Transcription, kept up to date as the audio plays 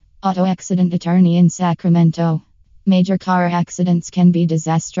Auto accident attorney in Sacramento. Major car accidents can be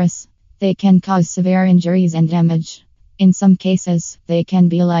disastrous. They can cause severe injuries and damage. In some cases, they can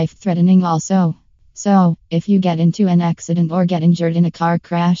be life-threatening also. So, if you get into an accident or get injured in a car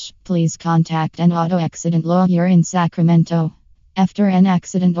crash, please contact an auto accident lawyer in Sacramento. After an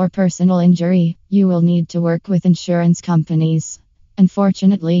accident or personal injury, you will need to work with insurance companies.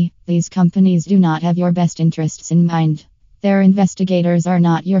 Unfortunately, these companies do not have your best interests in mind. Their investigators are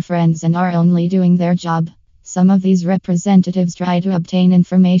not your friends and are only doing their job. Some of these representatives try to obtain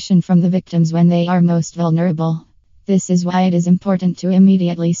information from the victims when they are most vulnerable. This is why it is important to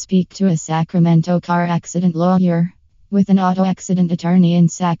immediately speak to a Sacramento car accident lawyer. With an auto accident attorney in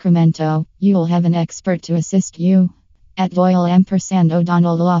Sacramento, you'll have an expert to assist you. At Doyle &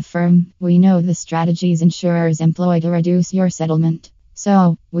 O'Donnell Law Firm, we know the strategies insurers employ to reduce your settlement.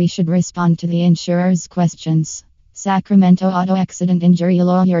 So, we should respond to the insurer's questions. Sacramento auto accident injury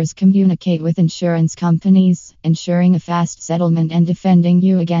lawyers communicate with insurance companies, ensuring a fast settlement and defending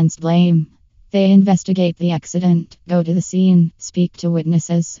you against blame. They investigate the accident, go to the scene, speak to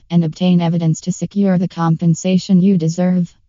witnesses, and obtain evidence to secure the compensation you deserve.